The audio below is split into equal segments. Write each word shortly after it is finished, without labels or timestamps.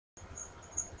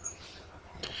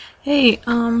Hey,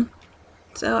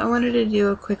 so I wanted to do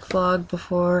a quick vlog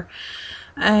before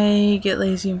I get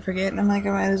lazy and forget. I'm like, I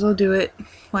might as well do it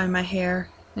while my hair.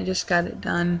 I just got it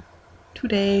done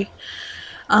today.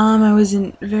 I was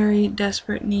in very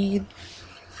desperate need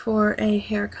for a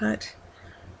haircut.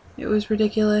 It was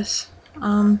ridiculous.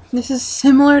 This is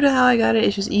similar to how I got it.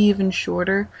 It's just even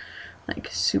shorter, like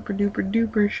super duper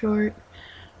duper short.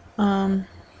 Um,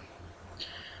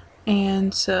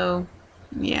 and so,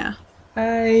 yeah.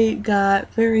 I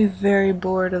got very, very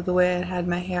bored of the way I had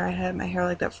my hair. I had my hair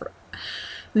like that for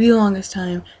the longest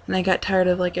time, and I got tired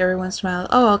of like every once in a while,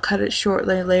 oh, I'll cut it short,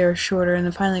 layer shorter, and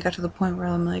then finally got to the point where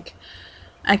I'm like,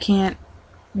 I can't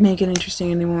make it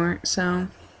interesting anymore. So,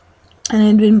 and it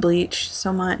had been bleached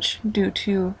so much due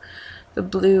to the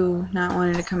blue not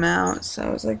wanting to come out, so I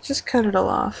was like, just cut it all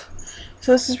off.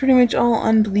 So this is pretty much all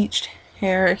unbleached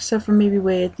hair, except for maybe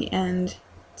way at the end.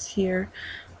 It's here,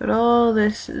 but all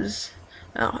this is,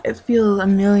 oh, it feels a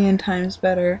million times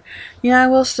better. Yeah, I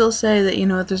will still say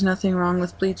that, there's nothing wrong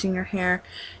with bleaching your hair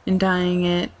and dyeing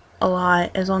it a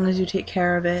lot as long as you take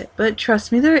care of it. But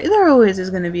trust me, there always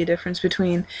is going to be a difference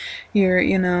between your,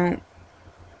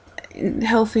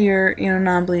 healthier,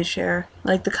 non-bleached hair.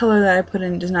 Like the color that I put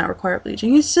in does not require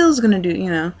bleaching. It still is going to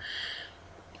do,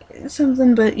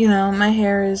 something, but my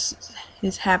hair is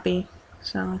happy.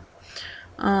 So,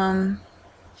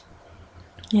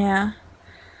 yeah.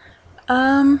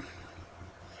 Um,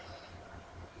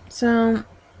 so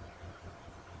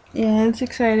yeah, it's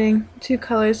exciting. Two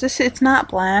colors. It's not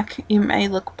black. You may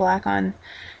look black on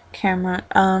camera.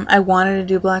 I wanted to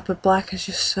do black, but black is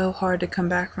just so hard to come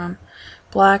back from.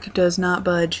 Black does not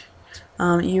budge.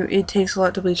 It takes a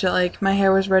lot to bleach it. Like my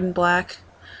hair was red and black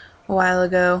a while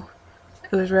ago.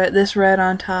 It was red. This red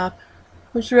on top,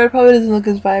 which the red probably doesn't look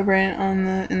as vibrant on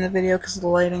in the video because of the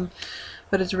lighting,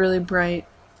 but it's really bright.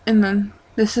 And then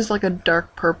this is like a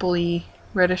dark purpley,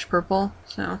 reddish purple.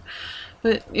 So,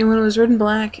 but when it was red and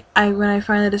black, when I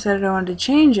finally decided I wanted to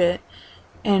change it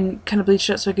and kind of bleach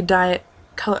it up so I could dye it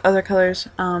other colors,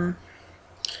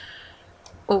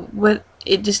 what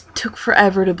it just took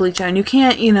forever to bleach out. And you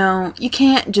can't, you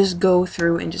can't just go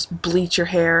through and just bleach your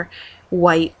hair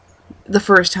white the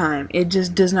first time. It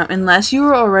just does not, unless you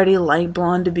were already light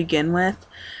blonde to begin with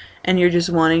and you're just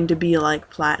wanting to be like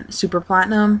super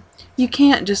platinum, you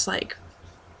can't just like,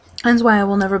 that's why I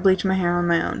will never bleach my hair on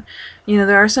my own.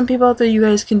 There are some people out there, you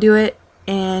guys can do it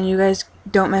and you guys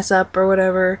don't mess up or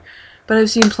whatever, but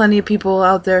I've seen plenty of people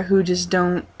out there who just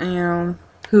don't,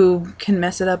 who can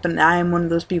mess it up, and I am one of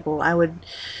those people. I would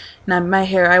not, my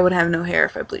hair, I would have no hair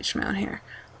if I bleached my own hair.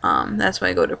 That's why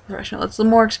I go to professional. It's a little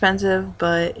more expensive,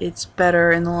 but it's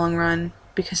better in the long run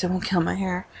because it won't kill my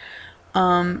hair.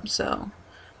 So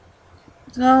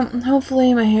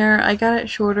hopefully my hair, I got it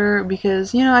shorter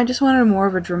because, I just wanted more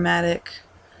of a dramatic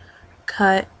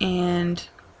cut, and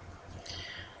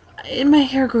my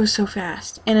hair grows so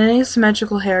fast. And an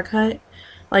asymmetrical haircut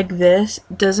like this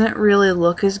doesn't really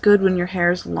look as good when your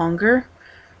hair is longer.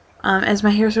 As my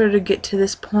hair started to get to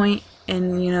this point,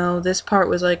 and this part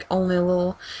was like only a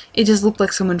little, it just looked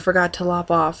like someone forgot to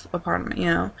lop off a part of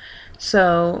it,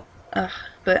 so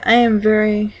but I am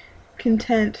very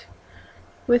content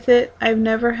with it. I've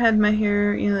never had my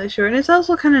hair this short, and it's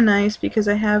also kind of nice because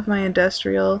I have my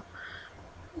industrial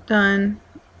done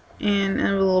and I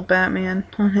have a little Batman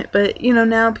on it, but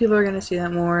now people are gonna see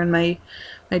that more in my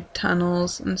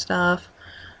tunnels and stuff.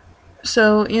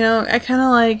 So I kind of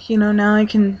like, now I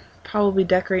can probably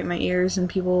decorate my ears and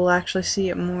people will actually see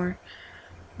it more.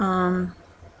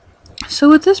 So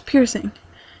with this piercing,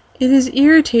 it is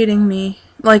irritating me.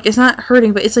 Like, it's not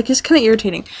hurting, but it's like, it's kind of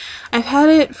irritating. I've had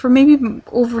it for maybe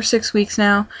over 6 weeks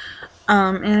now,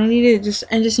 and I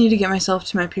just need to get myself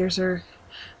to my piercer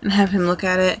and have him look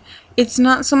at it. It's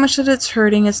not so much that it's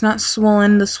hurting, it's not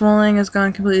swollen. The swelling has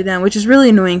gone completely down, which is really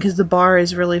annoying because the bar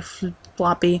is really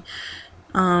floppy.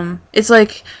 It's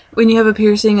like when you have a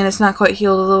piercing and it's not quite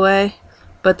healed all the way,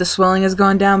 but the swelling has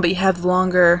gone down, but you have the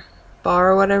longer bar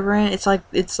or whatever in it. It's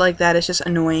like that. It's just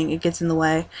annoying. It gets in the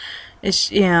way. It's,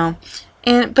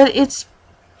 but it's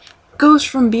goes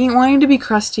from wanting to be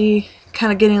crusty,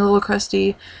 kind of getting a little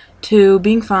crusty, to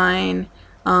being fine.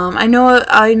 I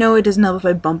know it doesn't help if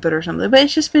I bump it or something, but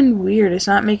it's just been weird. It's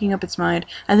not making up its mind.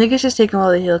 I think it's just taking a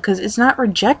while to heal because it's not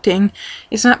rejecting,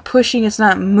 it's not pushing, it's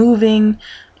not moving,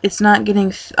 it's not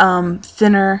getting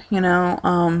thinner,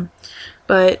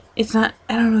 but it's not,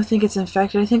 I don't know, I think it's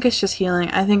infected. I think it's just healing.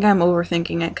 I think I'm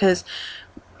overthinking it because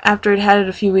after it had it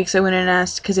a few weeks, I went and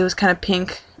asked because it was kind of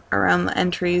pink around the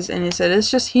entries, and it said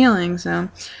it's just healing. So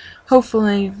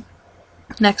hopefully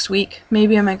next week,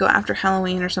 maybe I might go after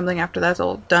Halloween or something after that's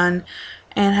all done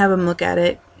and have him look at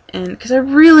it and because I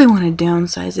really want to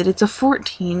downsize it. It's a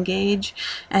 14 gauge,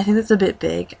 and I think that's a bit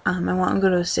big. I want to go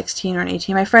to a 16 or an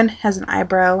 18. My friend has an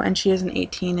eyebrow, and she has an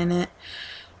 18 in it,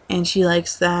 and she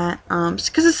likes that.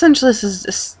 Because essentially this is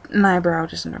just an eyebrow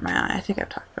just under my eye. I think I've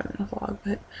talked about it in the vlog,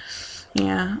 but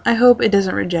yeah, I hope it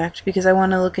doesn't reject, because I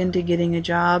want to look into getting a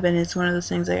job, and it's one of those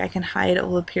things like I can hide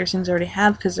all the piercings I already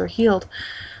have because they're healed.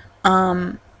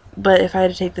 But if I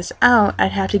had to take this out,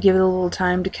 I'd have to give it a little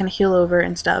time to kind of heal over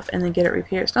and stuff, and then get it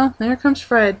re-pierced. Oh, there comes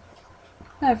Fred.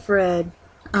 Hi, Fred.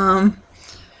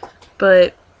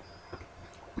 But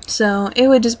so it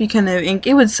would just be kind of,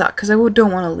 it would suck because I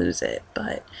don't want to lose it,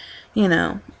 but you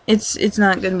know, it's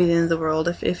not going to be the end of the world.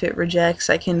 If it rejects,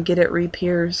 I can get it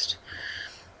re-pierced,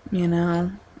 you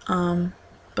know.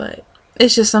 But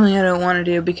it's just something I don't want to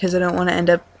do, because I don't want to end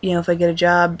up, you know, if I get a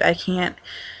job, I can't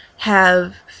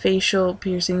have facial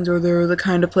piercings, or they're the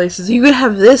kind of places you could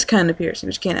have this kind of piercing,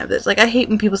 but you can't have this. Like, I hate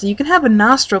when people say you can have a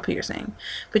nostril piercing,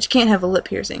 but you can't have a lip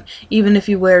piercing, even if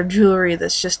you wear jewelry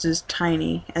that's just as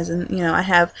tiny as, in, you know, I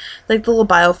have like the little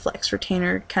Bioflex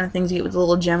retainer kind of things you get with a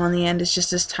little gem on the end. It's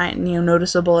just as tiny, you know,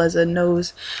 noticeable as a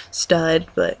nose stud,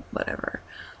 but whatever.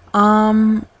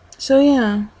 So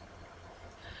yeah.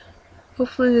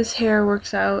 Hopefully this hair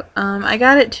works out. I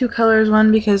got it 2 colors,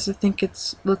 one because I think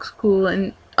it looks cool,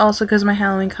 and also because my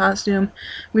Halloween costume,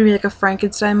 I'm going to be like a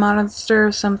Frankenstein monster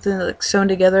or something like sewn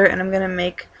together, and I'm going to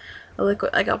make a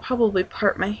liquid, like I'll probably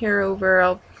part my hair over,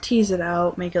 I'll tease it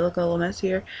out, make it look a little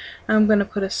messier. I'm going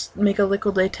to make a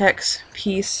liquid latex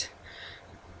piece,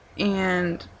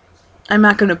 and I'm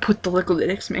not going to put the liquid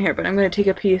latex in my hair, but I'm going to take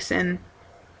a piece and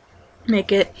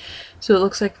make it so it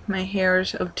looks like my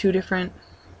hairs of 2 different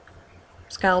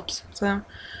scalps. So we'll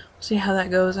see how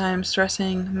that goes. I am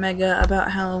stressing mega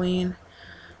about Halloween.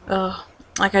 Ugh,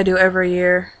 like I do every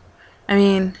year. I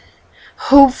mean,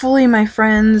 hopefully my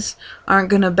friends aren't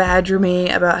gonna badger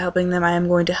me about helping them. I am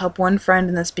going to help one friend,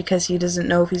 and that's because he doesn't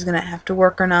know if he's gonna have to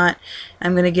work or not.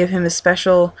 I'm gonna give him a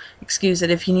special excuse that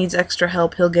if he needs extra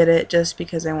help, he'll get it, just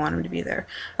because I want him to be there.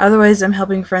 Otherwise, I'm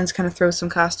helping friends kind of throw some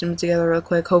costumes together real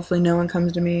quick. Hopefully no one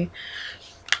comes to me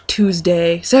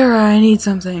Tuesday, Sarah, I need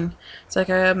something. It's like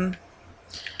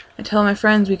I tell my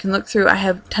friends we can look through. I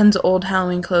have tons of old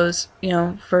Halloween clothes, you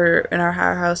know, in our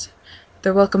house.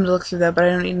 They're welcome to look through that, but I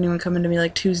don't need anyone coming to me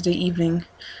like Tuesday evening.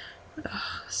 Ugh,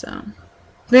 so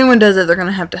if anyone does it, they're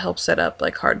gonna have to help set up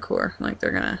like hardcore. Like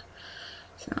they're gonna.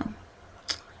 So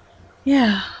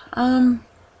yeah.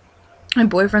 My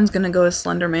boyfriend's gonna go as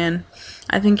Slender Man.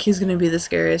 I think he's gonna be the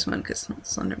scariest one because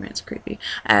Slender Man's creepy.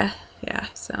 Yeah.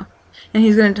 So, and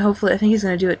he's gonna hopefully. I think he's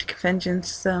gonna do it to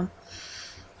conventions. So.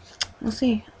 We'll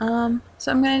see. So I'm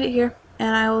gonna end it here,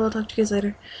 and I will talk to you guys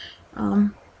later.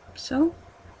 So,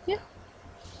 yeah.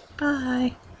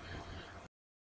 Bye.